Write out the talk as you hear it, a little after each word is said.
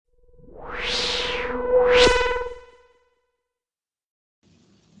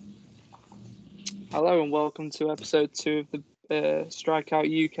Hello and welcome to episode 2 of the Strikeout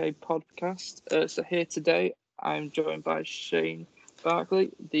UK podcast. So here today, I'm joined by Shane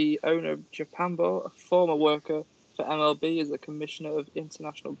Barkley, the owner of Japan Ball, a former worker for MLB as a commissioner of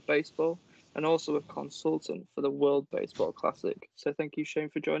international baseball, and also a consultant for the World Baseball Classic. So thank you, Shane,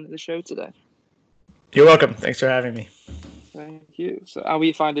 for joining the show today. You're welcome. Thanks for having me. Thank you. So how are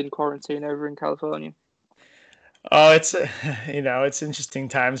you finding quarantine over in California? Oh, it's it's interesting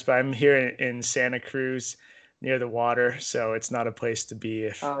times, but I'm here in Santa Cruz near the water, so it's not a place to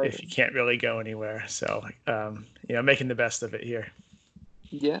be Uh, if you can't really go anywhere. So, making the best of it here.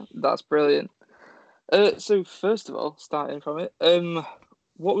 yeah, that's brilliant. So first of all, starting from it,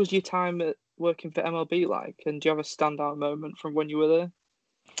 what was your time at working for MLB like, and do you have a standout moment from when you were there?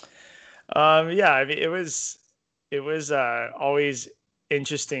 Yeah, I mean, it was always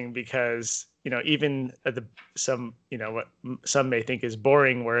interesting because even at the some what some may think is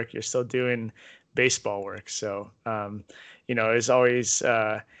boring work, you're still doing baseball work. So, it's always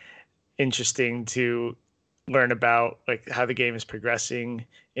interesting to learn about like how the game is progressing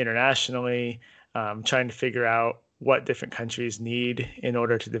internationally, trying to figure out what different countries need in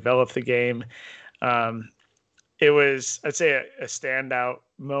order to develop the game. Um, I'd say, a standout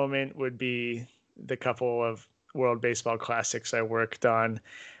moment would be the couple of World Baseball Classics I worked on.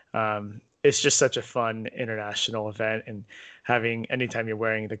 It's just such a fun international event, and having anytime you're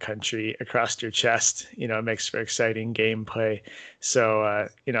wearing the country across your chest, it makes for exciting gameplay. So,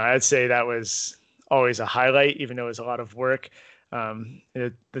 I'd say that was always a highlight, even though it was a lot of work.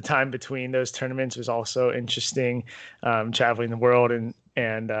 The time between those tournaments was also interesting, traveling the world and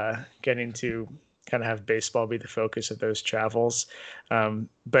getting to kind of have baseball be the focus of those travels. But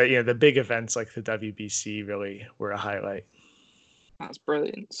the big events like the WBC really were a highlight. That's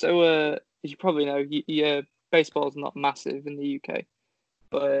brilliant. So, as you probably know, baseball's not massive in the UK,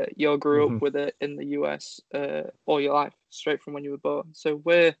 but you all grew up Mm-hmm. with it in the US all your life, straight from when you were born. So,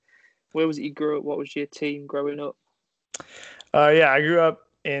 where was it you grew up? What was your team growing up? Yeah, I grew up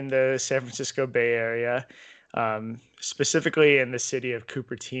in the San Francisco Bay Area, specifically in the city of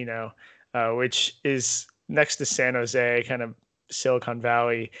Cupertino, which is next to San Jose, kind of Silicon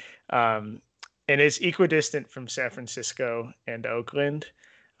Valley, um, and it's equidistant from San Francisco and Oakland.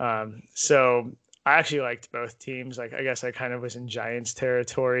 So I actually liked both teams. Like, I guess I kind of was in Giants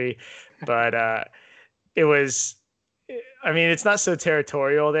territory, but it was. I mean, it's not so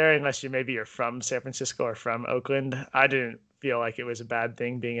territorial there unless you're from San Francisco or from Oakland. I didn't feel like it was a bad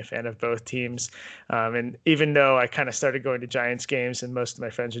thing being a fan of both teams. And even though I kind of started going to Giants games and most of my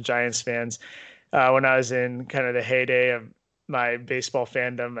friends are Giants fans, when I was in kind of the heyday of my baseball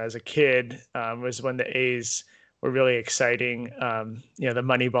fandom as a kid, was when the A's were really exciting. The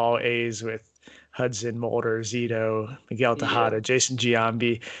Moneyball A's with Hudson, Mulder, Zito, Miguel Yeah, Tejada, Jason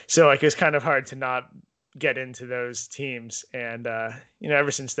Giambi. So like it was kind of hard to not get into those teams. And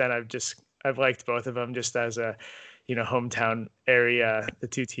ever since then, I've liked both of them just as a hometown area, the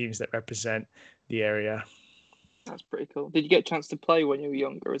two teams that represent the area. that's pretty cool. Did you get a chance to play when you were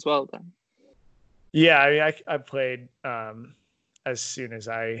younger as well then? Yeah, I mean, I played as soon as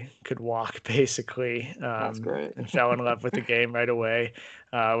I could walk, basically, That's great. and fell in love with the game right away,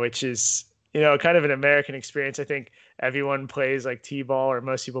 which is kind of an American experience. I think everyone plays like t-ball, or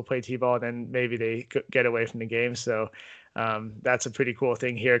most people play t-ball, and then maybe they get away from the game. So that's a pretty cool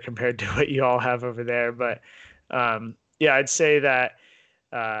thing here compared to what you all have over there. But yeah, I'd say that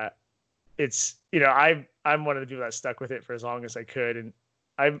uh, it's I'm one of the people that stuck with it for as long as I could, and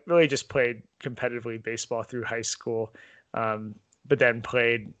I really just played competitively baseball through high school, but then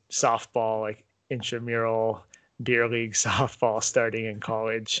played softball, like intramural beer league softball, starting in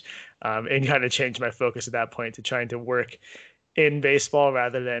college, and kind of changed my focus at that point to trying to work in baseball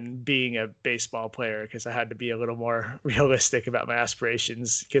rather than being a baseball player, because I had to be a little more realistic about my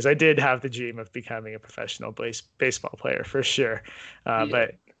aspirations, because I did have the dream of becoming a professional baseball player for sure, Yeah.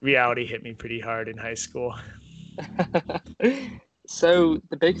 but reality hit me pretty hard in high school. So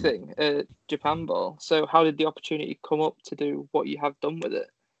the big thing, Japan Ball. So how did the opportunity come up to do what you have done with it?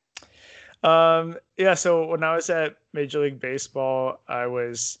 Yeah, so when I was at Major League Baseball, I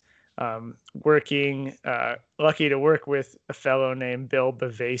was working, lucky to work with a fellow named Bill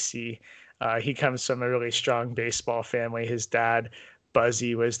Bavasi. He comes from a really strong baseball family. His dad,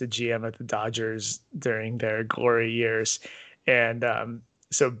 Buzzy, was the GM of the Dodgers during their glory years. And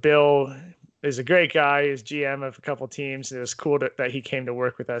so Bill is a great guy. He's GM of a couple teams. It was cool that he came to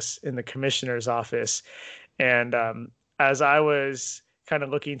work with us in the commissioner's office. And as I was kind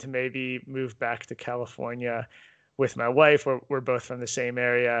of looking to maybe move back to California with my wife, we're both from the same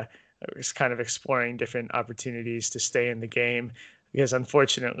area. I was kind of exploring different opportunities to stay in the game. because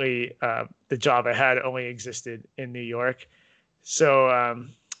unfortunately the job I had only existed in New York. So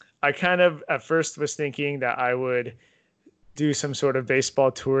I kind of at first was thinking that I would do some sort of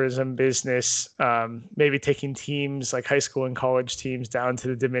baseball tourism business, maybe taking teams like high school and college teams down to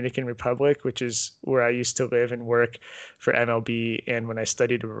the Dominican Republic, which is where I used to live and work for MLB and when I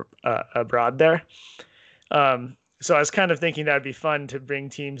studied abroad there. So I was kind of thinking that'd be fun to bring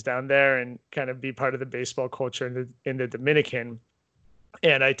teams down there and kind of be part of the baseball culture in the Dominican.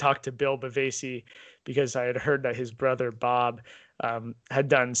 And I talked to Bill Bavasi because I had heard that his brother Bob had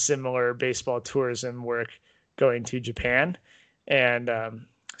done similar baseball tourism work going to Japan. And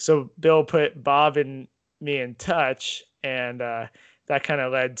so Bill put Bob and me in touch, and that kind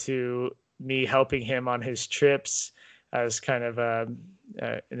of led to me helping him on his trips as kind of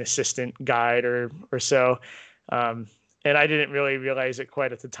an assistant guide or so. And I didn't really realize it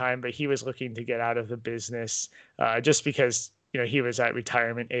quite at the time, but he was looking to get out of the business just because, he was at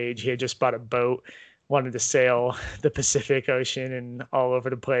retirement age. He had just bought a boat, wanted to sail the Pacific Ocean and all over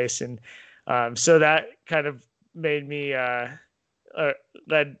the place. And so that kind of made me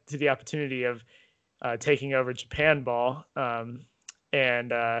led to the opportunity of taking over Japan Ball.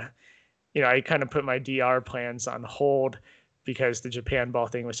 And I kind of put my DR plans on hold because the Japan Ball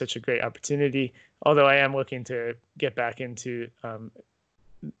thing was such a great opportunity. Although I am looking to get back into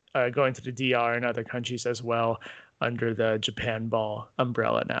going to the DR and other countries as well under the Japan Ball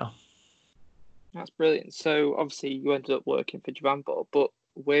umbrella now. That's brilliant. So obviously you ended up working for Japan Ball, but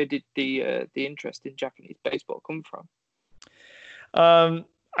where did the interest in Japanese baseball come from?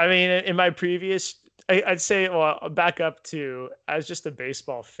 I mean, in my previous, I'd say, well, I'll back up to, I was just a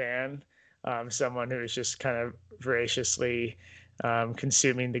baseball fan, someone who was just kind of voraciously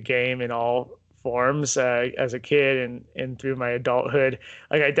consuming the game in all forms as a kid and through my adulthood.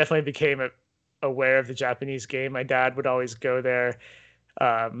 Like I definitely became aware of the Japanese game. My dad would always go there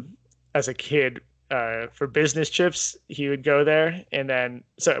as a kid for business trips. He would go there, and then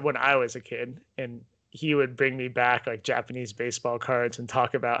so when I was a kid, and he would bring me back like Japanese baseball cards and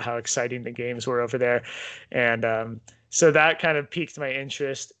talk about how exciting the games were over there. And so that kind of piqued my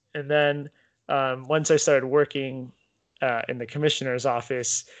interest. And then once I started working in the commissioner's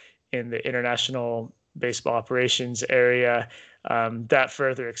office in the international baseball operations area, that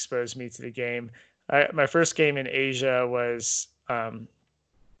further exposed me to the game. My first game in Asia was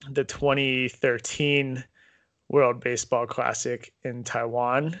the 2013 World Baseball Classic in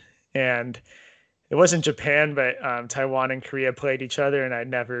Taiwan. And it wasn't Japan, but Taiwan and Korea played each other, and I'd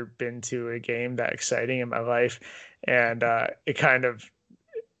never been to a game that exciting in my life. And it kind of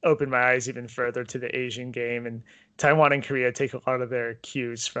opened my eyes even further to the Asian game. And Taiwan and Korea take a lot of their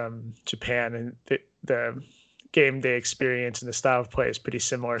cues from Japan, and the game they experience and the style of play is pretty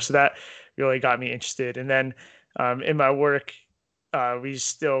similar. So that really got me interested. And then in my work, we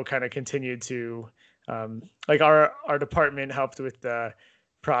still kind of continued to, like our department helped with the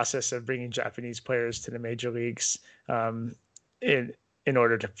process of bringing Japanese players to the major leagues in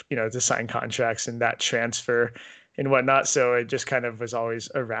order to, to sign contracts and that transfer and whatnot. So it just kind of was always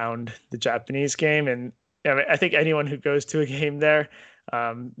around the Japanese game. And I think anyone who goes to a game there,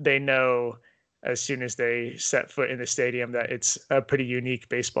 they know as soon as they set foot in the stadium that it's a pretty unique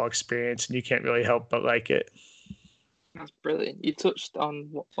baseball experience, and you can't really help but like it. That's brilliant. You touched on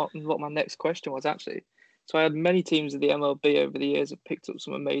what my next question was actually. So I had many teams of the MLB over the years have picked up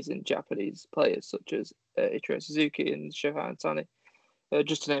some amazing Japanese players such as Ichiro Suzuki and Shohei Ohtani,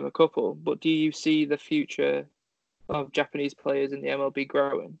 just to name a couple. But do you see the future of Japanese players in the MLB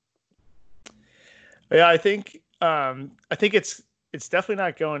growing? Yeah, I think it's definitely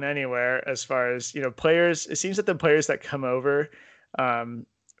not going anywhere as far as, players. It seems that the players that come over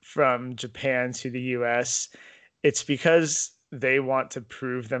from Japan to the US, it's because they want to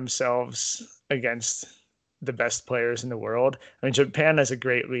prove themselves against the best players in the world. I mean, Japan has a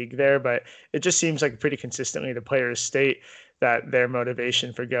great league there, but it just seems like pretty consistently the players state that their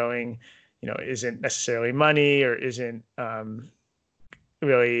motivation for going, isn't necessarily money or isn't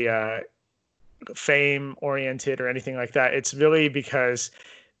really fame oriented or anything like that. It's really because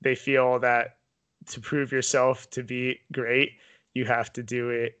they feel that to prove yourself to be great, you have to do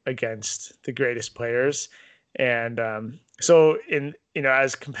it against the greatest players. And so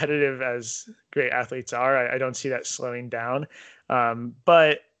as competitive as great athletes are, I don't see that slowing down.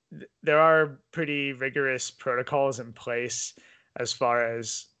 But there are pretty rigorous protocols in place as far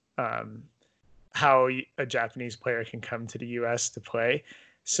as how a Japanese player can come to the US to play.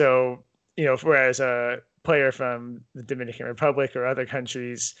 So, whereas a player from the Dominican Republic or other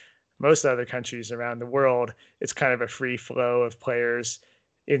countries, most other countries around the world, it's kind of a free flow of players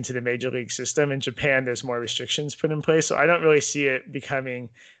into the major league system. In Japan, there's more restrictions put in place. So I don't really see it becoming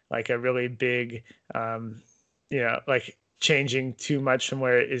like a really big, like changing too much from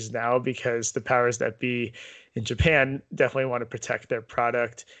where it is now, because the powers that be in Japan definitely want to protect their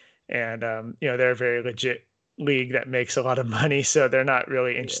product. And, they're a very legit league that makes a lot of money. So they're not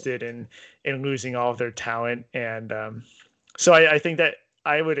really interested in losing all of their talent. And so I think that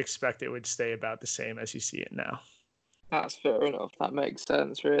I would expect it would stay about the same as you see it now. That's fair enough. That makes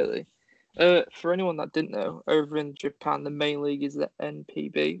sense, really. For anyone that didn't know, over in Japan, the main league is the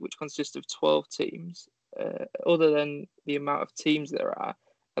NPB, which consists of 12 teams. Other than the amount of teams there are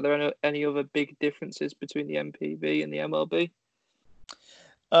there any other big differences between the NPB and the MLB?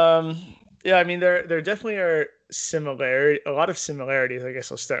 Yeah, I mean, there definitely are a lot of similarities. I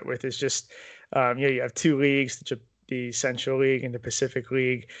guess I'll start with is just, you have two leagues, the Central League and the Pacific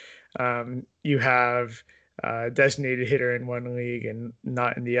League. You have designated hitter in one league and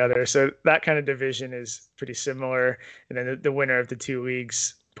not in the other. So that kind of division is pretty similar. And then the winner of the two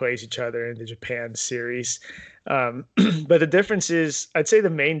leagues plays each other in the Japan series. But the differences, I'd say the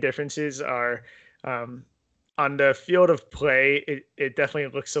main differences are on the field of play, it definitely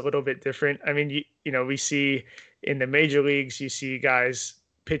looks a little bit different. I mean, we see in the major leagues, you see guys,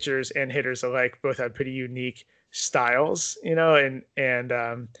 pitchers and hitters alike, both have pretty unique styles, and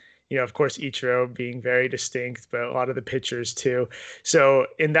of course, Ichiro being very distinct, but a lot of the pitchers too. So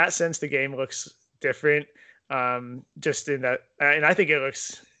in that sense, the game looks different. Just in that, and I think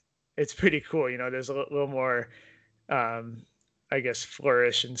it's pretty cool. There's a little more, I guess,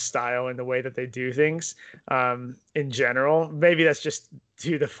 flourish and style in the way that they do things in general. Maybe that's just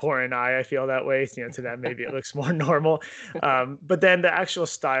to the foreign eye. I feel that way. To them, maybe it looks more normal. But then the actual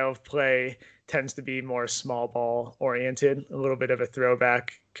style of play tends to be more small ball oriented, a little bit of a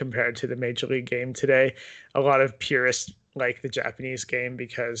throwback compared to the major league game today. A lot of purists like the Japanese game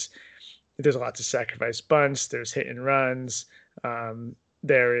because there's lots of sacrifice bunts, there's hit and runs.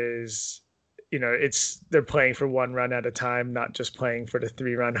 There is, they're playing for one run at a time, not just playing for the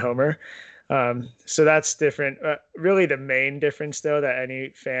 3-run homer. So that's different. Really, the main difference, though, that any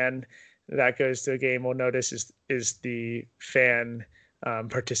fan that goes to a game will notice is the fan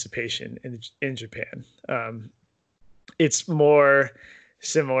participation in Japan. It's more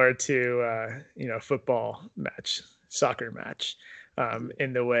similar to football match, soccer match,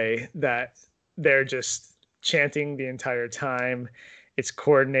 in the way that they're just chanting the entire time. It's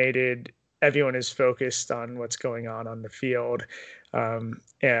coordinated. Everyone is focused on what's going on the field,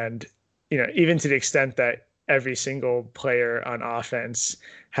 and even to the extent that every single player on offense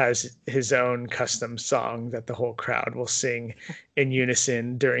has his own custom song that the whole crowd will sing in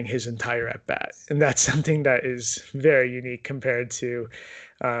unison during his entire at bat. And that's something that is very unique compared to,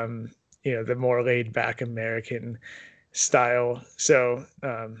 the more laid back American style. So,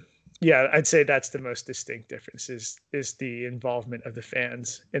 I'd say that's the most distinct difference is the involvement of the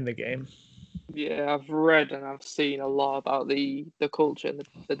fans in the game. Yeah, I've read and I've seen a lot about the culture and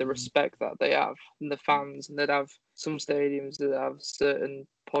the respect that they have and the fans, and they'd have some stadiums that have certain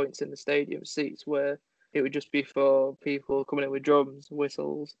points in the stadium seats where it would just be for people coming in with drums,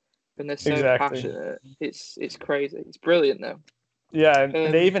 whistles, and they're so passionate. It's crazy. It's brilliant though. Yeah,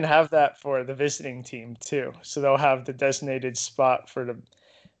 and they even have that for the visiting team too. So they'll have the designated spot for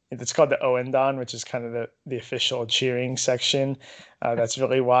it's called the Oendan, which is kind of the official cheering section. That's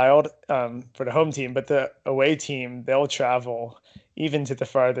really wild for the home team. But the away team, they'll travel even to the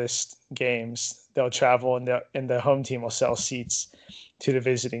farthest games. They'll travel, and the home team will sell seats to the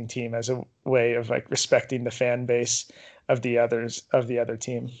visiting team as a way of like respecting the fan base of the other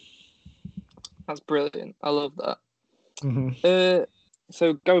team. That's brilliant. I love that. Mm-hmm.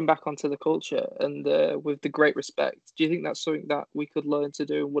 So going back onto the culture and with the great respect, do you think that's something that we could learn to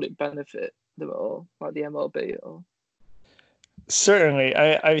do? Would it benefit them at all, like the MLB? Or certainly,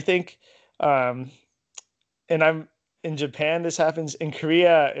 I think, and I'm in Japan. This happens in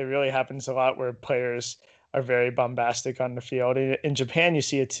Korea. It really happens a lot where players are very bombastic on the field. In Japan, you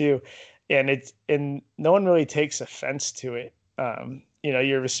see it too, and no one really takes offense to it.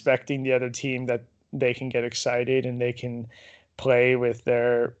 You're respecting the other team, that they can get excited and they can play with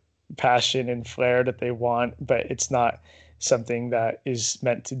their passion and flair that they want, but it's not something that is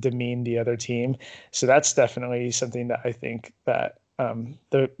meant to demean the other team. So that's definitely something that I think that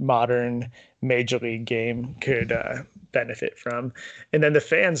the modern major league game could benefit from. And then the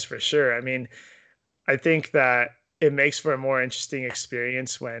fans, for sure. I mean, I think that it makes for a more interesting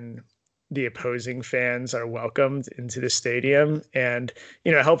experience when the opposing fans are welcomed into the stadium, and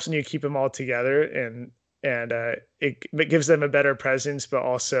it helps when you keep them all together, and it gives them a better presence. But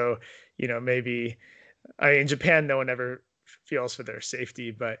also, maybe in Japan, no one ever feels for their safety.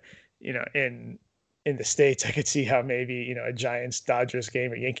 But in the States, I could see how maybe a Giants Dodgers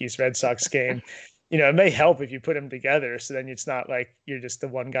game or Yankees Red Sox game, it may help if you put them together. So then it's not like you're just the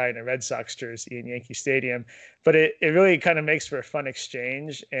one guy in a Red Sox jersey in Yankee Stadium. But it really kind of makes for a fun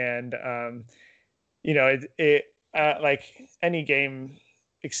exchange. And like any game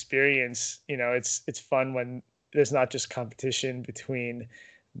experience, it's fun when there's not just competition between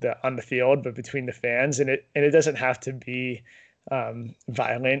on the field, but between the fans, and it doesn't have to be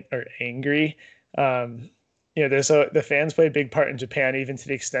violent or angry. The fans play a big part in Japan, even to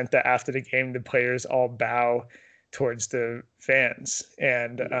the extent that after the game, the players all bow towards the fans.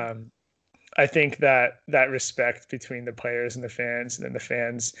 And I think that respect between the players and the fans, and then the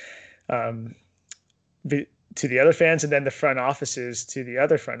fans to the other fans, and then the front offices to the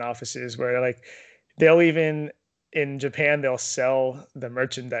other front offices, where like they'll even in Japan, they'll sell the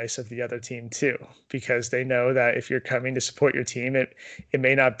merchandise of the other team too, because they know that if you're coming to support your team, it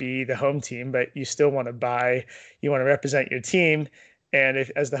may not be the home team, but you still want to buy, you want to represent your team. And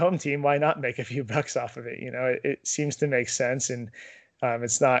if, as the home team, why not make a few bucks off of it? It seems to make sense. And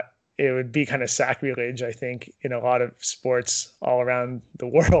it would be kind of sacrilege, I think, in a lot of sports all around the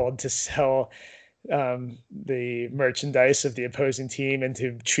world to sell the merchandise of the opposing team and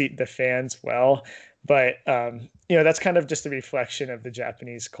to treat the fans well. But that's kind of just a reflection of the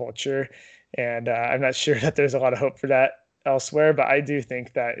Japanese culture, and I'm not sure that there's a lot of hope for that elsewhere. But I do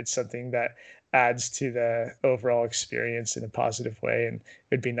think that it's something that adds to the overall experience in a positive way, and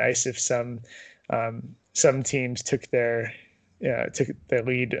it'd be nice if some teams took the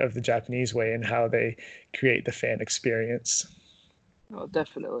lead of the Japanese way in how they create the fan experience. Oh,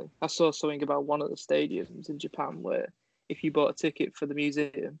 definitely. I saw something about one of the stadiums in Japan where if you bought a ticket for the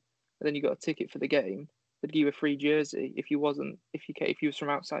museum, and then you got a ticket for the game, they'd give you a free jersey if you was from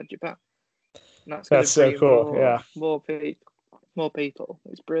outside Japan. And that's going to so bring cool. Yeah, more people.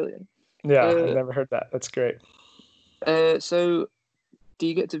 It's brilliant. Yeah, I've never heard that. That's great. So, do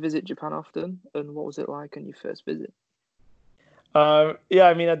you get to visit Japan often? And what was it like on your first visit? Yeah,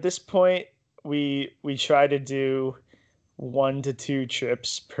 I mean, at this point, we try to do 1 to 2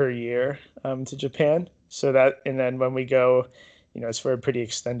 trips per year to Japan. So and then when we go, it's for a pretty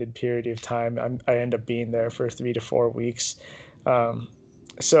extended period of time. I end up being there for 3 to 4 weeks.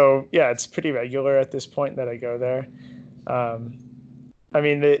 So yeah, it's pretty regular at this point that I go there. I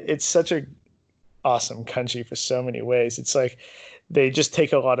mean, it's such a awesome country for so many ways. It's like they just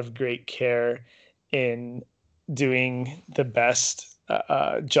take a lot of great care in doing the best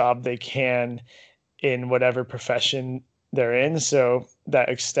job they can in whatever profession they're in. So that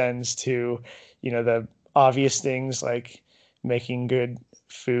extends to, the obvious things like making good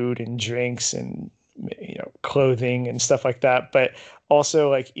food and drinks and clothing and stuff like that. But also,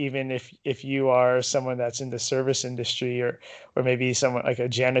 like, even if you are someone that's in the service industry, or maybe someone like a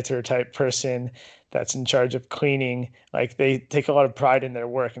janitor type person that's in charge of cleaning, like, they take a lot of pride in their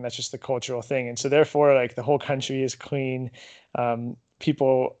work, and that's just the cultural thing. And so therefore, like, the whole country is clean. There's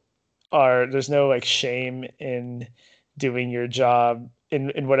no like shame in doing your job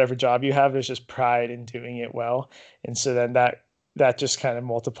in whatever job you have. There's just pride in doing it well. And so then that just kind of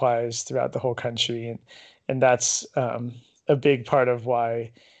multiplies throughout the whole country. And that's a big part of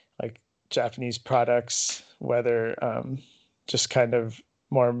why, like, Japanese products, whether just kind of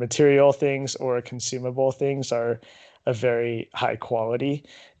more material things or consumable things, are a very high quality.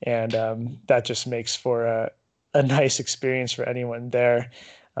 And that just makes for a nice experience for anyone there.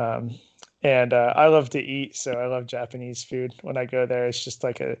 And I love to eat, so I love Japanese food. When I go there, it's just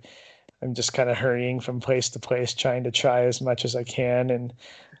like I'm just kind of hurrying from place to place, trying to try as much as I can. And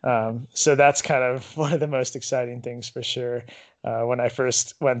so that's kind of one of the most exciting things for sure when I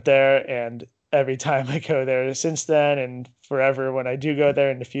first went there, and every time I go there since then, and forever when I do go there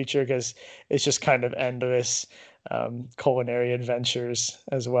in the future, because it's just kind of endless culinary adventures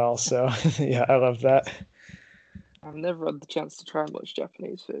as well. So yeah, I love that. I've never had the chance to try much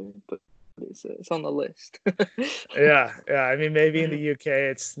Japanese food, but it's on the list. Yeah. I mean, maybe in the UK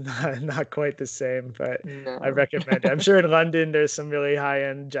it's not quite the same, but No. I recommend it. I'm sure in London there's some really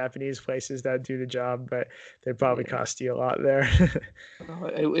high-end Japanese places that do the job, but they probably cost you a lot there. Oh,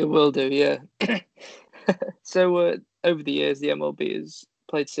 it will do, yeah. So over the years, the MLB has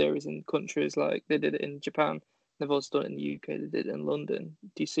played series in countries, like they did it in Japan. They've also done it in the UK. They did it in London.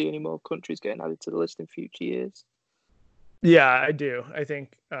 Do you see any more countries getting added to the list in future years? Yeah, I do. I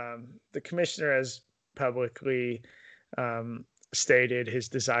think the commissioner has publicly stated his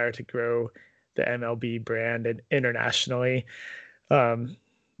desire to grow the MLB brand and internationally.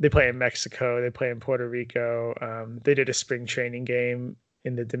 They play in Mexico. They play in Puerto Rico. They did a spring training game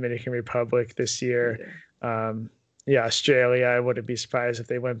in the Dominican Republic this year. Yeah, Australia, I wouldn't be surprised if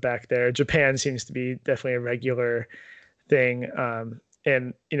they went back there. Japan seems to be definitely a regular thing.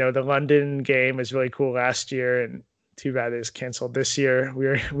 And the London game was really cool last year, and too bad it was canceled this year.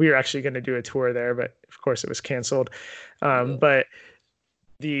 We were actually going to do a tour there, but of course it was canceled. Yeah. But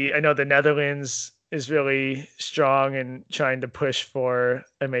I know the Netherlands is really strong and trying to push for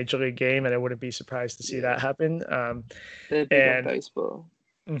a major league game, and I wouldn't be surprised to see Yeah. that happen. They're big on And baseball.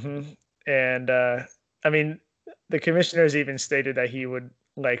 mhm. and I mean, the commissioners even stated that he would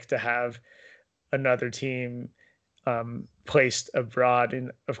like to have another team placed abroad.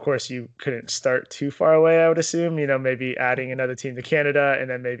 And of course, you couldn't start too far away, I would assume, maybe adding another team to Canada and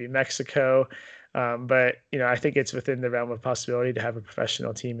then maybe Mexico. But, I think it's within the realm of possibility to have a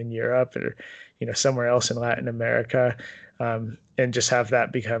professional team in Europe or, somewhere else in Latin America, and just have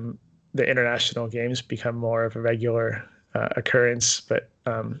that become the international games become more of a regular occurrence. But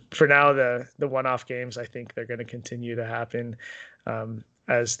for now, the one-off games, I think they're going to continue to happen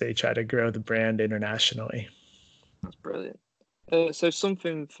as they try to grow the brand internationally. That's brilliant. So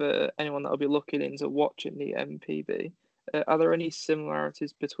something for anyone that'll be looking into watching the MPB. Are there any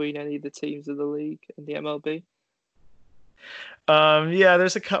similarities between any of the teams of the league and the MLB? Yeah,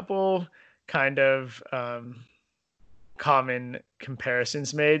 there's a couple kind of common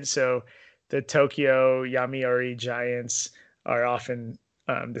comparisons made. So the Tokyo Yomiuri Giants are often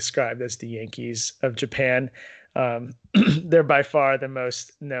described as the Yankees of Japan. They're by far the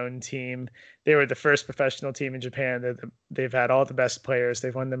most known team. They were the first professional team in Japan. They've had all the best players.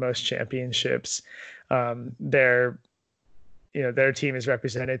 They've won the most championships. Their team is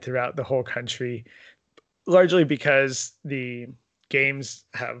represented throughout the whole country, largely because the games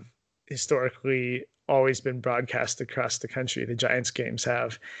have historically always been broadcast across the country. The Giants games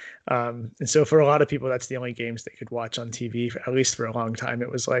have. And so for a lot of people, that's the only games they could watch on TV, at least for a long time.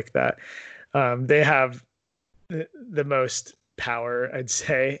 It was like that. They have the most power, I'd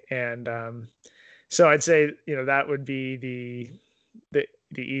say. And so I'd say, that would be the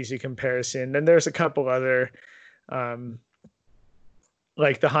easy comparison. Then there's a couple other,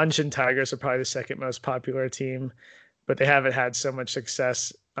 like the Hanshin Tigers are probably the second most popular team, but they haven't had so much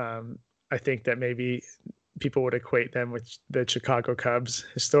success. I think that maybe people would equate them with the Chicago Cubs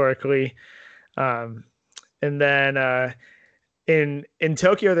historically. And then in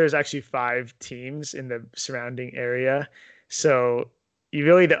Tokyo, there's actually 5 teams in the surrounding area. So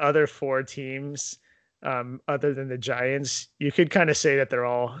the other 4 teams, other than the Giants, you could kind of say that they're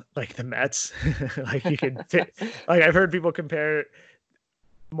all like the Mets. Like like I've heard people compare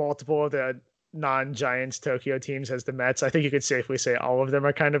multiple of the non-Giants Tokyo teams as the Mets. I think you could safely say all of them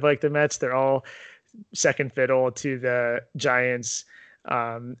are kind of like the Mets. They're all second fiddle to the Giants,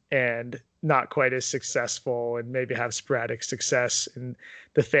 and not quite as successful, and maybe have sporadic success. And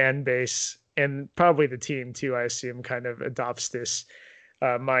the fan base and probably the team too, I assume, kind of adopts this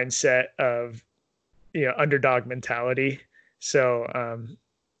mindset of underdog mentality. So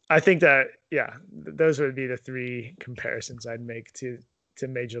I think that those would be the 3 comparisons I'd make to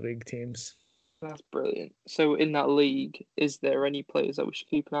major league teams. That's brilliant. So in that league, is there any players that we should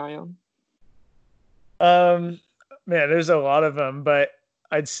keep an eye on? Man, there's a lot of them, but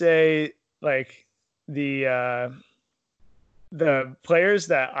I'd say like the players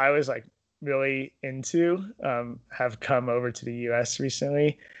that I was like really into have come over to the US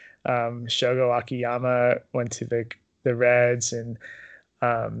recently. Shogo Akiyama went to the Reds, and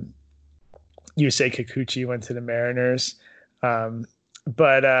Yusei Kikuchi went to the Mariners.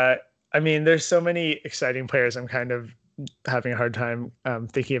 But I mean, there's so many exciting players. I'm kind of having a hard time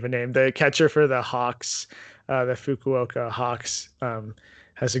thinking of a name. The catcher for the Hawks, the Fukuoka Hawks,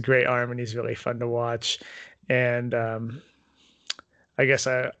 has a great arm, and he's really fun to watch. And I guess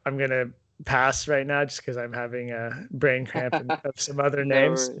I'm going to pass right now just because I'm having a brain cramp of some other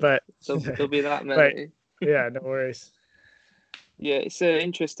names. But there'll be that many. But, yeah, no worries. Yeah, it's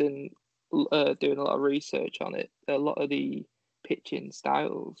interesting doing a lot of research on it. A lot of the pitching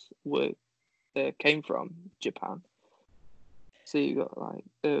styles came from Japan. So you got like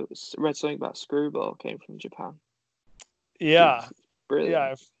read something about Screwball came from Japan. Yeah,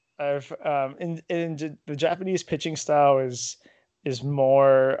 brilliant. Yeah, I've in the Japanese pitching style is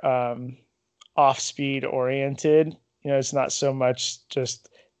more off speed oriented. It's not so much just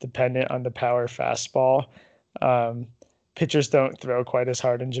dependent on the power fastball. Pitchers don't throw quite as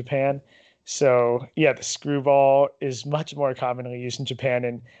hard in Japan. So the screwball is much more commonly used in Japan,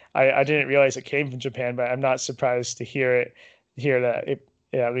 and I didn't realize it came from Japan, but I'm not surprised to hear that it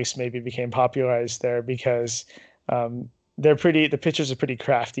at least maybe became popularized there because the pitchers are pretty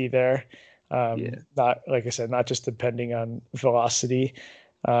crafty there. Not, like I said, not just depending on velocity.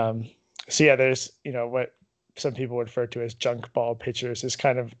 So there's what some people refer to as junk ball pitchers is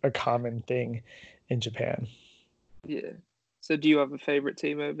kind of a common thing in Japan. Yeah. So do you have a favorite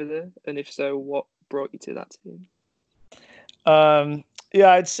team over there? And if so, what brought you to that team?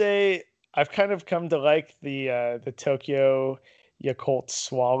 Yeah, I'd say I've kind of come to like the Tokyo Yakult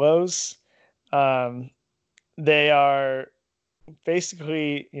Swallows. Um, they are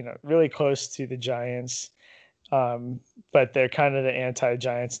basically, really close to the Giants, but they're kind of the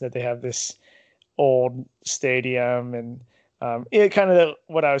anti-Giants that they have this old stadium and it kind of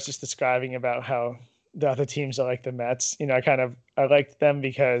what I was just describing about how the other teams are like the Mets. I liked them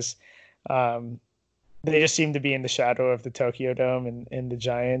because um, they just seem to be in the shadow of the Tokyo Dome and the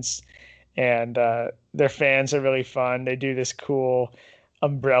Giants, and their fans are really fun. They do this cool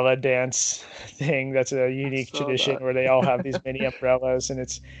umbrella dance thing that's a unique tradition where they all have these mini umbrellas, and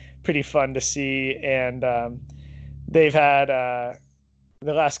it's pretty fun to see. And they've had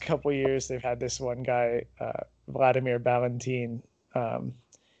the last couple years they've had this one guy, Vladimir Valentin,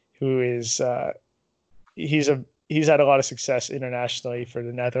 who is he's had a lot of success internationally for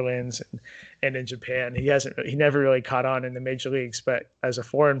the Netherlands and in Japan. He never really caught on in the major leagues, but as a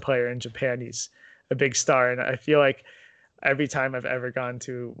foreign player in Japan, he's a big star. And I feel like every time I've ever gone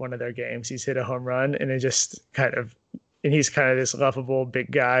to one of their games, he's hit a home run, and he's kind of this lovable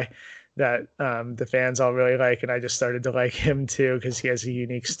big guy that the fans all really like, and I just started to like him too because he has a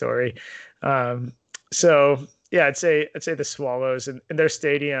unique story. So yeah, I'd say the Swallows and their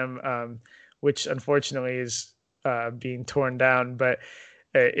stadium, which unfortunately is being torn down, but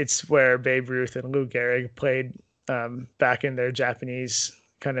it's where Babe Ruth and Lou Gehrig played back in their Japanese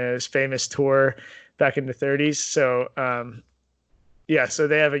kind of famous tour back in the 30s. So yeah, so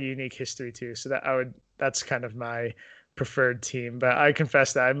they have a unique history too. So that's kind of my preferred team. But I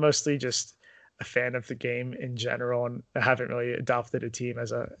confess that I'm mostly just a fan of the game in general, and I haven't really adopted a team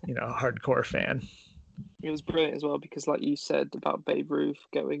as a hardcore fan. It was brilliant as well because, like you said about Babe Ruth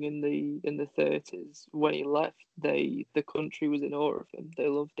going in the 30s, when he left, the country was in awe of him. They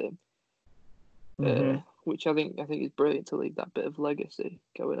loved him, which I think is brilliant to leave that bit of legacy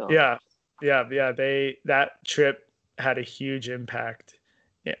going on. Yeah. That trip had a huge impact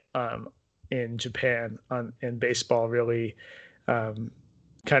in Japan in baseball. Really,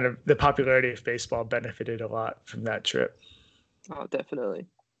 kind of the popularity of baseball benefited a lot from that trip. Oh, definitely.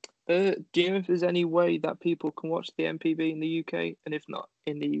 Do you know if there's any way that people can watch the MPB in the UK? And if not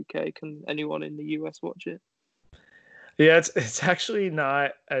in the UK, can anyone in the US watch it? Yeah, it's actually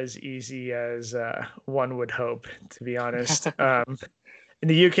not as easy as one would hope, to be honest. In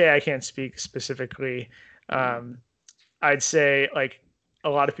the UK, I can't speak specifically. I'd say like a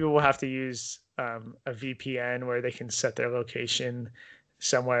lot of people will have to use a VPN where they can set their location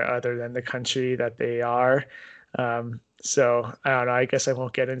somewhere other than the country that they are. So I don't know. I guess I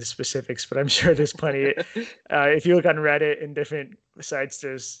won't get into specifics, but I'm sure there's plenty. If you look on Reddit and different sites,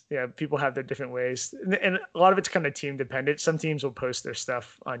 there's people have their different ways, and a lot of it's kind of team dependent. Some teams will post their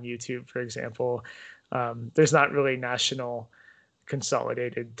stuff on YouTube, for example. There's not really national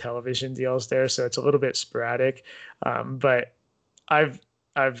consolidated television deals there, so it's a little bit sporadic. But I've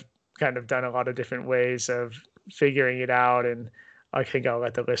kind of done a lot of different ways of figuring it out, and I think I'll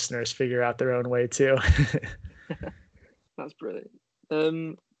let the listeners figure out their own way too. That's brilliant.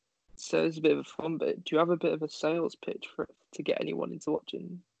 So it's a bit of a fun bit. Do you have a bit of a sales pitch to get anyone into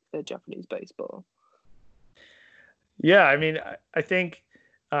watching Japanese baseball? Yeah, I mean, I think,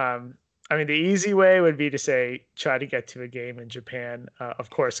 the easy way would be to say try to get to a game in Japan.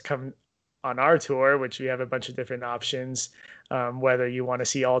 Of course, come on our tour, which we have a bunch of different options, whether you want to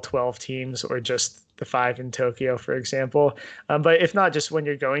see all 12 teams or just the 5 in Tokyo, for example. But if not, just when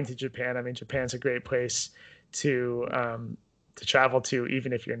you're going to Japan, I mean, Japan's a great place to travel to,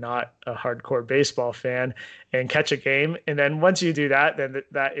 even if you're not a hardcore baseball fan, and catch a game. And then once you do that, then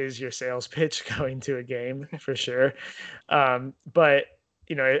that is your sales pitch going to a game for sure. But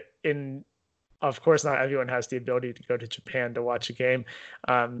of course, not everyone has the ability to go to Japan to watch a game.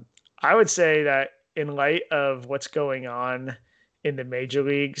 I would say that in light of what's going on in the major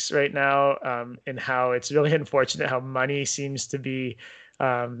leagues right now, and how it's really unfortunate how money seems to be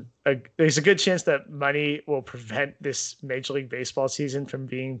there's a good chance that money will prevent this Major League Baseball season from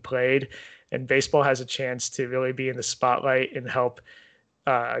being played, and baseball has a chance to really be in the spotlight and help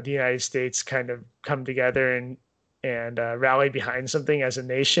the United States kind of come together and rally behind something as a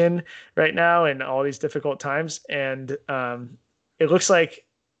nation right now in all these difficult times. And it looks like,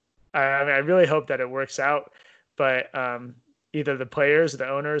 I really hope that it works out, but either the players, the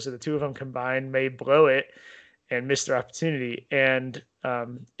owners, or the two of them combined may blow it and miss their opportunity. And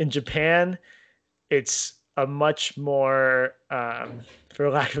in Japan, it's a much more, for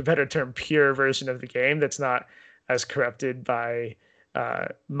lack of a better term, pure version of the game that's not as corrupted by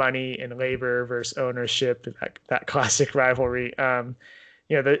money and labor versus ownership, that classic rivalry.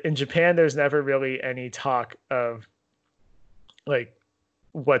 In Japan, there's never really any talk of like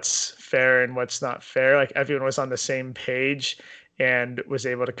what's fair and what's not fair. Like everyone was on the same page and was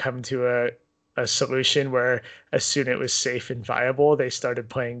able to come to a solution where as soon as it was safe and viable, they started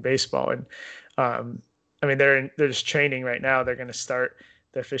playing baseball. And they're just training right now. They're going to start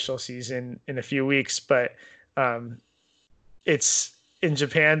the official season in a few weeks, but it's in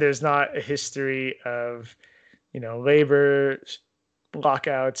Japan. There's not a history of labor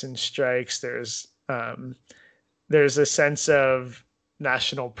lockouts and strikes. There's a sense of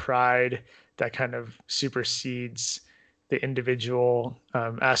national pride that kind of supersedes the individual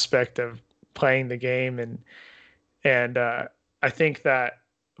aspect of playing the game, and I think that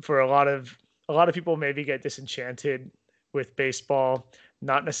for a lot of people maybe get disenchanted with baseball,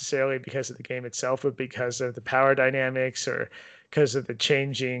 not necessarily because of the game itself, but because of the power dynamics or because of the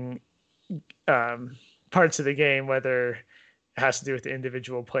changing parts of the game, whether it has to do with the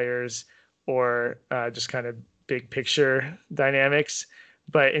individual players or just kind of big picture dynamics.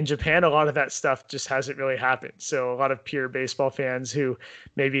 But in Japan, a lot of that stuff just hasn't really happened. So a lot of pure baseball fans who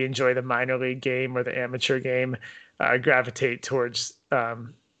maybe enjoy the minor league game or the amateur game gravitate towards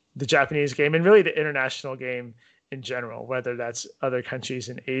the Japanese game and really the international game in general, whether that's other countries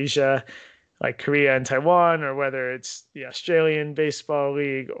in Asia like Korea and Taiwan, or whether it's the Australian Baseball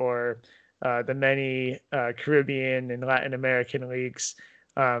League or the many Caribbean and Latin American leagues.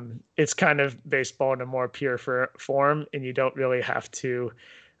 It's kind of baseball in a more pure form, and you don't really have to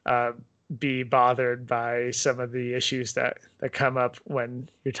be bothered by some of the issues that come up when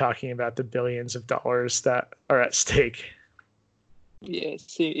you're talking about the billions of dollars that are at stake. Yeah,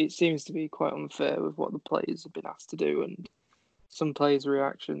 it seems to be quite unfair with what the players have been asked to do, and some players'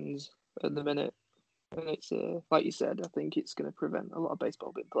 reactions at the minute. And it's like you said, I think it's going to prevent a lot of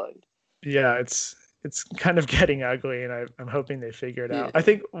baseball being played. Yeah, it's kind of getting ugly, and I'm hoping they figure it out. I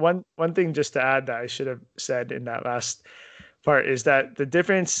think one thing just to add that I should have said in that last part is that the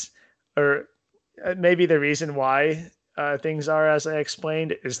difference, or maybe the reason why things are as I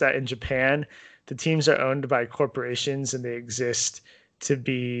explained, is that in Japan, the teams are owned by corporations and they exist to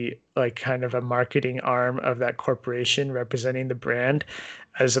be like kind of a marketing arm of that corporation representing the brand,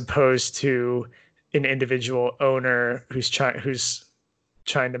 as opposed to an individual owner who's trying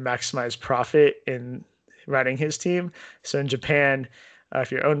to maximize profit in running his team. So in Japan,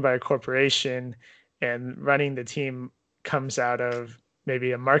 if you're owned by a corporation and running the team comes out of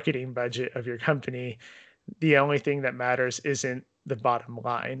maybe a marketing budget of your company, the only thing that matters isn't the bottom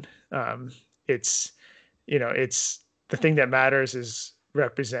line. It's the thing that matters is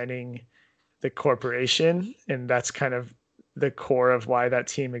representing the corporation, and that's kind of the core of why that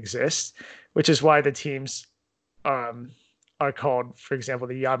team exists, which is why the teams are called, for example,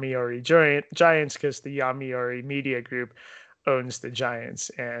 the Yomiuri Giants, because the Yomiuri Media Group owns the Giants,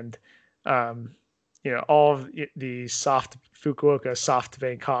 and all of the Fukuoka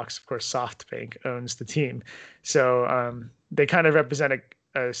SoftBank Hawks, of course, SoftBank owns the team, so they kind of represent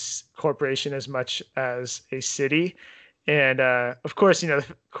a corporation as much as a city. And of course,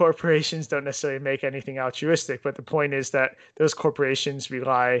 corporations don't necessarily make anything altruistic, but the point is that those corporations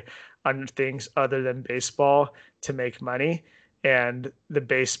rely on things other than baseball to make money. And the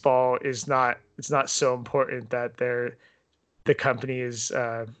baseball it's not so important that the company is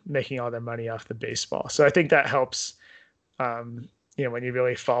making all their money off the baseball. So I think that helps, when you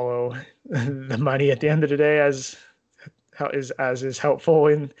really follow the money at the end of the day as is helpful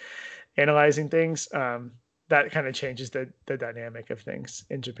in analyzing things. That kind of changes the dynamic of things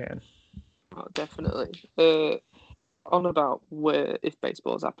in Japan. Oh, definitely. On about if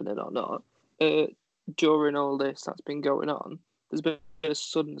baseball is happening or not, during all this that's been going on, there's been a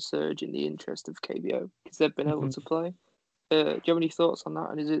sudden surge in the interest of KBO because they've been able to play. Do you have any thoughts on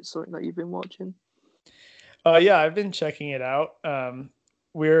that? And is it something that you've been watching? Yeah, I've been checking it out.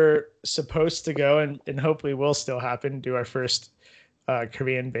 We're supposed to go, and hopefully will still happen, do our first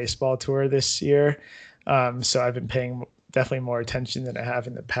Korean baseball tour this year. So I've been paying definitely more attention than I have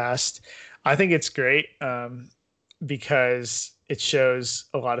in the past. I think it's great because it shows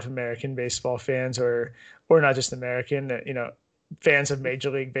a lot of American baseball fans, or not just American, fans of Major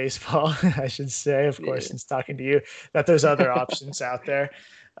League Baseball, I should say, of course, since talking to you, that there's other options out there.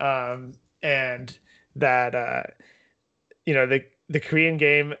 And that, the Korean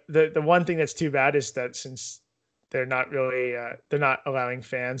game, the one thing that's too bad is that since they're not allowing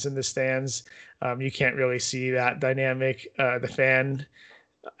fans in the stands, you can't really see that dynamic. The fan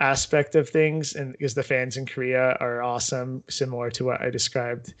aspect of things, and because the fans in Korea are awesome, similar to what I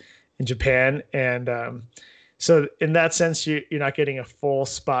described in Japan. And so in that sense, you're not getting a full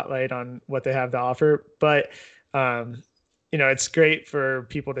spotlight on what they have to offer, but um, it's great for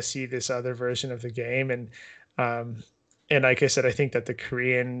people to see this other version of the game. Um, and like I said, I think that the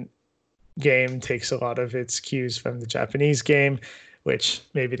Korean game takes a lot of its cues from the Japanese game, which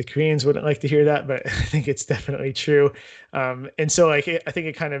maybe the Koreans wouldn't like to hear that, but I think it's definitely true. And so I think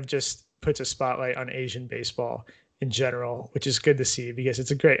it kind of just puts a spotlight on Asian baseball in general, which is good to see because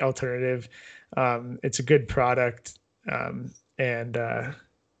it's a great alternative. It's a good product. And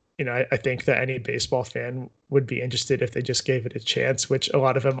I think that any baseball fan would be interested if they just gave it a chance, which a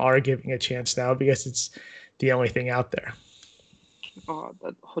lot of them are giving a chance now because it's the only thing out there. Oh,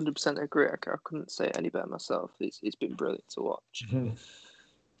 I 100% agree. I couldn't say it any better myself. It's been brilliant to watch.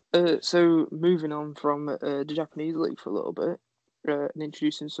 So moving on from the Japanese league for a little bit and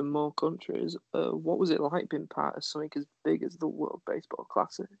introducing some more countries, what was it like being part of something as big as the World Baseball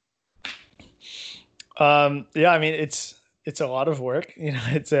Classic? Yeah, I mean it's a lot of work.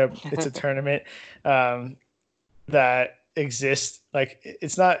 It's a tournament that exists. Like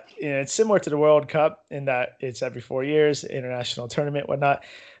it's not, it's similar to the World Cup in that it's every 4 years, international tournament, whatnot.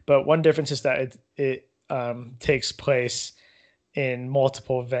 But one difference is that it takes place in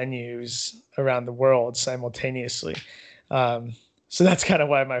multiple venues around the world simultaneously. So that's kind of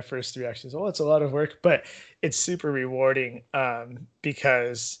why my first reaction is, oh, it's a lot of work, but it's super rewarding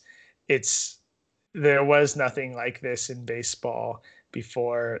because there was nothing like this in baseball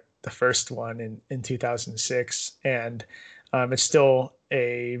before the first one in 2006. And it's still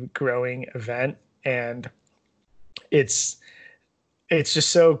a growing event. And it's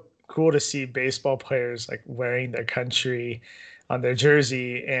just so cool to see baseball players like wearing their country on their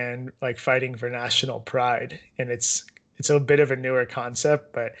jersey and like fighting for national pride. And it's a bit of a newer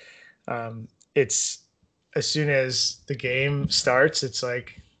concept, but it's as soon as the game starts, it's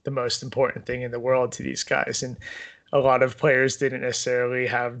like the most important thing in the world to these guys. And a lot of players didn't necessarily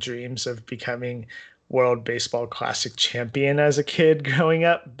have dreams of becoming World Baseball Classic champion as a kid growing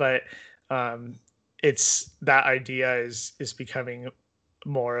up, but it's that idea is becoming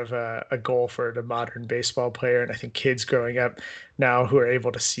more of a goal for the modern baseball player. And I think kids growing up now who are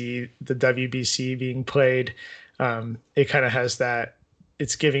able to see the WBC being played, it kind of has that,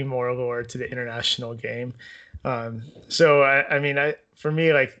 it's giving more allure to the international game. So I mean, for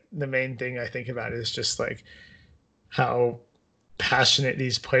me, like the main thing I think about is just like how passionate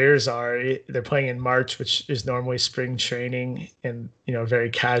these players are. They're playing in March, which is normally spring training and,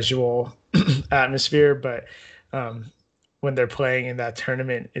 very casual atmosphere. But when they're playing in that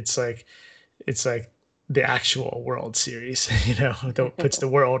tournament, it's like the actual World Series, puts the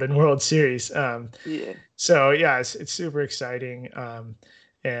world in World Series. Yeah. So yeah, it's super exciting.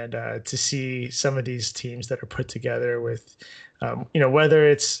 And to see some of these teams that are put together with, whether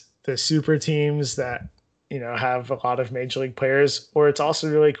it's the super teams that, have a lot of major league players, or it's also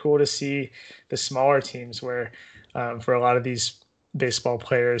really cool to see the smaller teams where for a lot of these baseball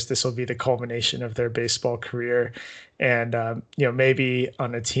players, this will be the culmination of their baseball career. And, maybe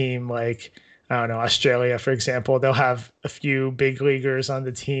on a team like, I don't know, Australia, for example, they'll have a few big leaguers on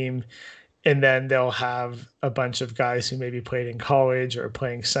the team, and then they'll have a bunch of guys who maybe played in college or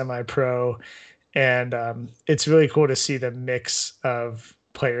playing semi-pro. And it's really cool to see the mix of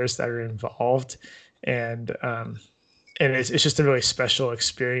players that are involved. And it's just a really special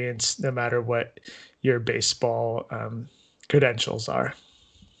experience, no matter what your baseball credentials are.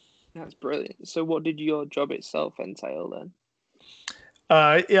 That's brilliant. So what did your job itself entail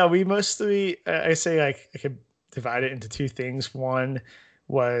then? Yeah, we mostly, I say like I could divide it into two things. One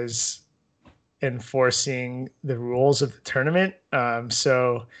was enforcing the rules of the tournament.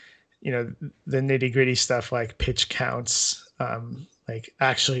 So, the nitty gritty stuff like pitch counts, like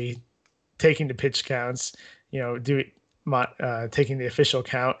actually taking the pitch counts, taking the official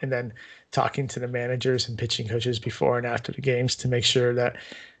count, and then talking to the managers and pitching coaches before and after the games to make sure that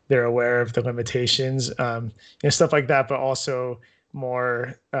they're aware of the limitations, stuff like that, but also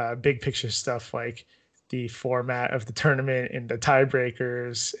more big picture stuff like the format of the tournament and the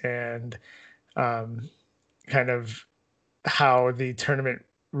tiebreakers and kind of how the tournament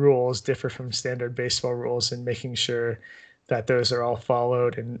rules differ from standard baseball rules and making sure that those are all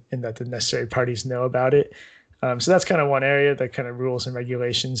followed and that the necessary parties know about it. So that's kind of one area, the kind of rules and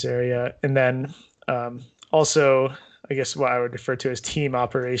regulations area. And then also, I guess what I would refer to as team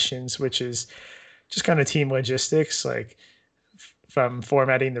operations, which is just kind of team logistics, like from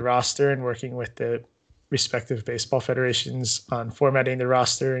formatting the roster and working with the respective baseball federations on formatting the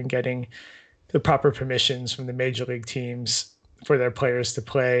roster and getting the proper permissions from the major league teams for their players to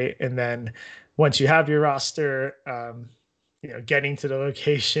play. And then once you have your roster, getting to the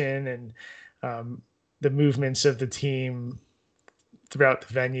location and the movements of the team throughout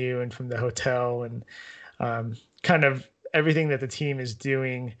the venue and from the hotel, and kind of everything that the team is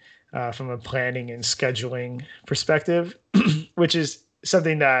doing from a planning and scheduling perspective, which is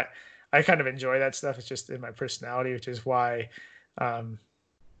something that I kind of enjoy. That stuff. It's just in my personality, which is why I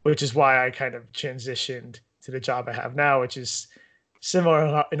kind of transitioned to the job I have now, which is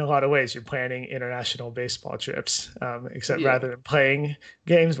similar in a lot of ways. You're planning international baseball trips, except rather than playing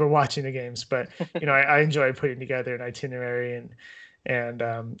games, we're watching the games. But I enjoy putting together an itinerary and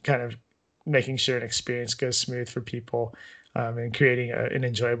kind of making sure an experience goes smooth for people, and creating an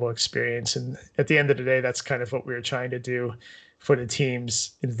enjoyable experience. And at the end of the day, that's kind of what we were trying to do for the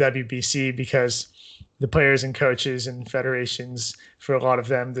teams in the WBC, because the players and coaches and federations, for a lot of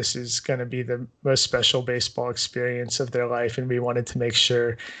them, this is going to be the most special baseball experience of their life. And we wanted to make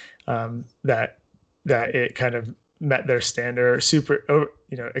sure that it kind of met their standard,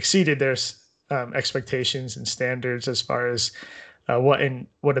 exceeded their expectations and standards as far as what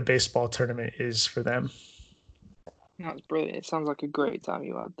a baseball tournament is for them. That's brilliant. It sounds like a great time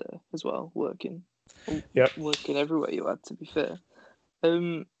you had there as well, working everywhere you had, to be fair.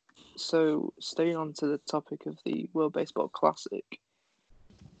 So staying on to the topic of the World Baseball Classic,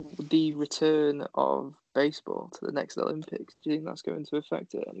 the return of baseball to the next Olympics, do you think that's going to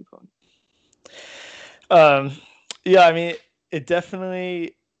affect it at any point? Yeah, I mean, it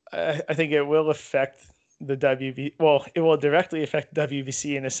definitely, I think it will affect the WBC. Well, it will directly affect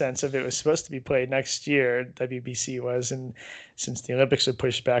WBC in the sense of it was supposed to be played next year. WBC was, and since the Olympics are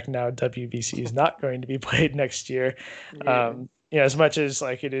pushed back now, WBC is not going to be played next year. Yeah. As much as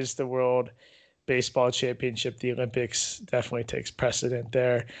like it is the World Baseball Championship, the Olympics definitely takes precedent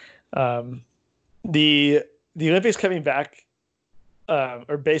there. The Olympics coming back,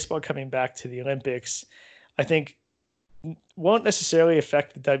 or baseball coming back to the Olympics, I think won't necessarily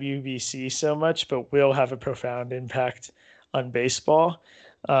affect the WBC so much, but will have a profound impact on baseball.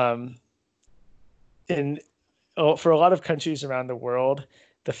 And for a lot of countries around the world,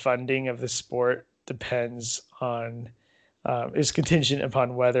 the funding of the sport depends on, is contingent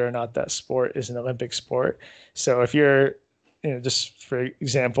upon whether or not that sport is an Olympic sport. So if you're, just for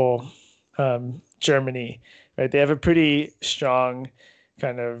example, Germany, right? They have a pretty strong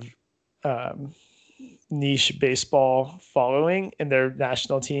kind of niche baseball following, and their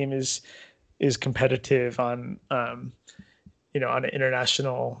national team is competitive on on an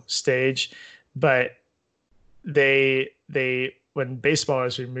international stage. But they when baseball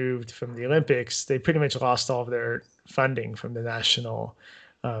was removed from the Olympics, they pretty much lost all of their funding from the national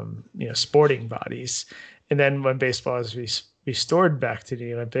sporting bodies. And then when baseball was restored back to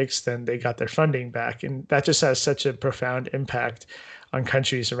the Olympics, then they got their funding back. And that just has such a profound impact on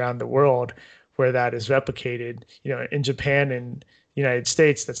countries around the world where that is replicated. In Japan and United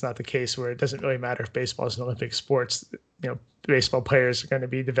States, that's not the case, where it doesn't really matter if baseball is an Olympic sport. Baseball players are going to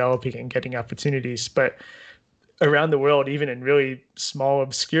be developing and getting opportunities. But around the world, even in really small,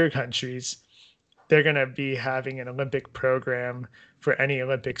 obscure countries, they're going to be having an Olympic program for any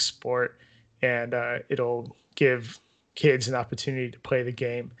Olympic sport, and it'll give kids an opportunity to play the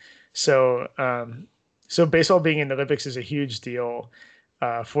game. So baseball being in the Olympics is a huge deal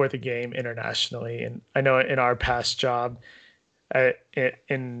for the game internationally. And I know in our past job,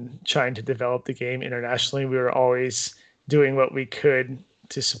 in trying to develop the game internationally, we were always doing what we could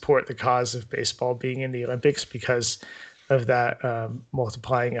to support the cause of baseball being in the Olympics because of that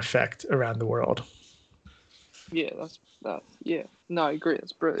multiplying effect around the world. Yeah, no, I agree.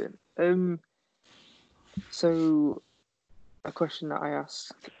 That's brilliant. So a question that I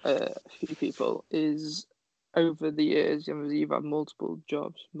ask a few people is, over the years, you've had multiple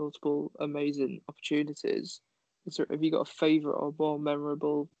jobs, multiple amazing opportunities. Have you got a favourite or more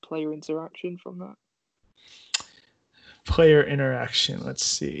memorable player interaction from that? Player interaction, let's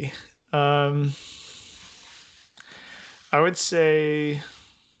see. I would say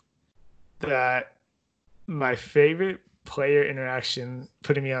that my favorite player interaction,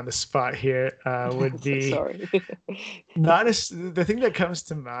 putting me on the spot here, would be Sorry. the thing that comes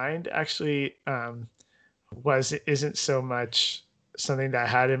to mind actually isn't so much something that I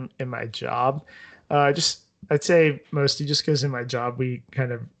had in my job. I'd say mostly just because in my job we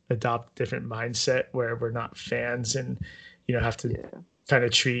kind of adopt a different mindset where we're not fans and have to kind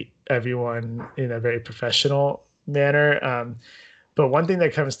of treat everyone in a very professional manner. But one thing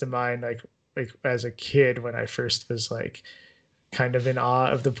that comes to mind, like as a kid when I first was like kind of in awe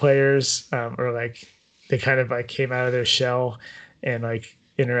of the players, or like they kind of like came out of their shell and like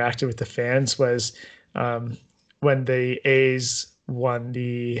interacted with the fans, was when the A's won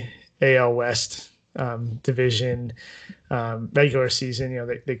the AL West division regular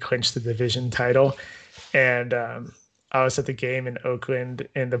season. They clinched the division title, and I was at the game in Oakland,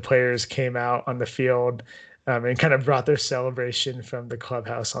 and the players came out on the field and kind of brought their celebration from the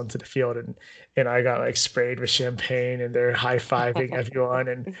clubhouse onto the field, and I got like sprayed with champagne, and they're high fiving everyone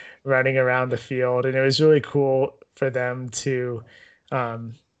and running around the field, and it was really cool for them to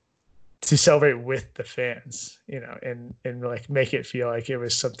celebrate with the fans, and like make it feel like it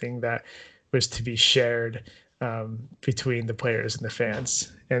was something that was to be shared between the players and the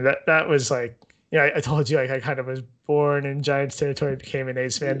fans. And that was like, I told you, like, I kind of was born in Giants territory, became an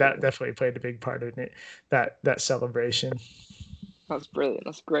A's fan. That definitely played a big part in it, that celebration. That's brilliant.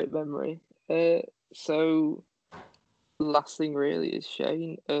 That's a great memory. So last thing really is,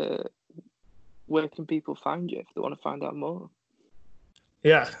 Shane, where can people find you if they want to find out more?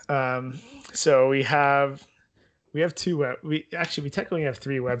 Yeah. So we have two. We technically have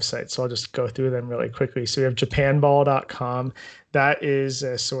three websites, so I'll just go through them really quickly. So we have japanball.com. That is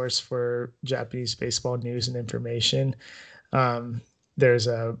a source for Japanese baseball news and information. There's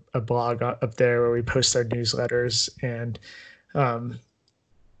a blog up there where we post our newsletters, and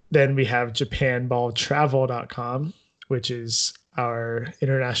then we have japanballtravel.com, which is our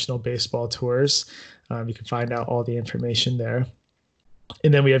international baseball tours. You can find out all the information there.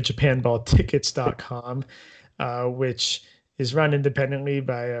 And then we have japanballtickets.com, which is run independently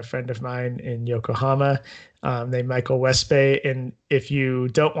by a friend of mine in Yokohama named Michael Westbay. And if you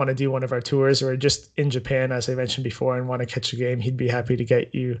don't want to do one of our tours or just in Japan, as I mentioned before, and want to catch a game, he'd be happy to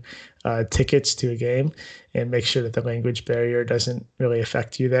get you tickets to a game and make sure that the language barrier doesn't really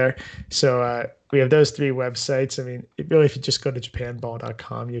affect you there. So we have those three websites. I mean, really, if you just go to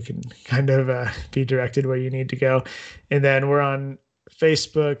japanball.com, you can kind of be directed where you need to go. And then we're on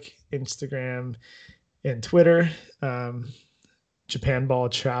Facebook, Instagram, and Twitter, Japan Ball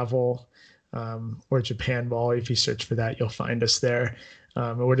Travel, or Japan Ball. If you search for that, you'll find us there.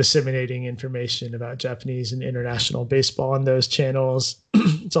 We're disseminating information about Japanese and international baseball on those channels.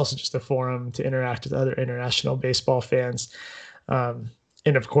 It's also just a forum to interact with other international baseball fans. And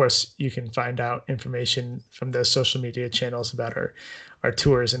of course, you can find out information from those social media channels about our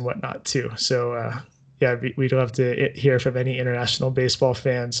tours and whatnot too. So yeah, we'd love to hear from any international baseball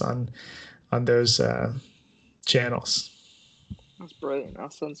fans on those channels. That's brilliant.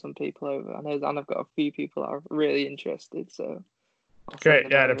 I'll send some people over. I know, and I've got a few people that are really interested. So great,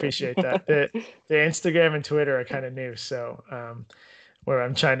 yeah, I'd appreciate that. The Instagram and Twitter are kind of new, so where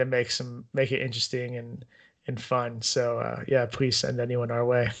I'm trying to make it interesting and fun. So yeah, please send anyone our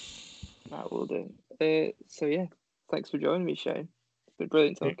way. I will do. So yeah, thanks for joining me, Shane. It's been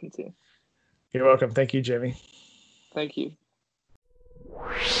brilliant talking to you. You're welcome. Thank you, Jimmy. Thank you.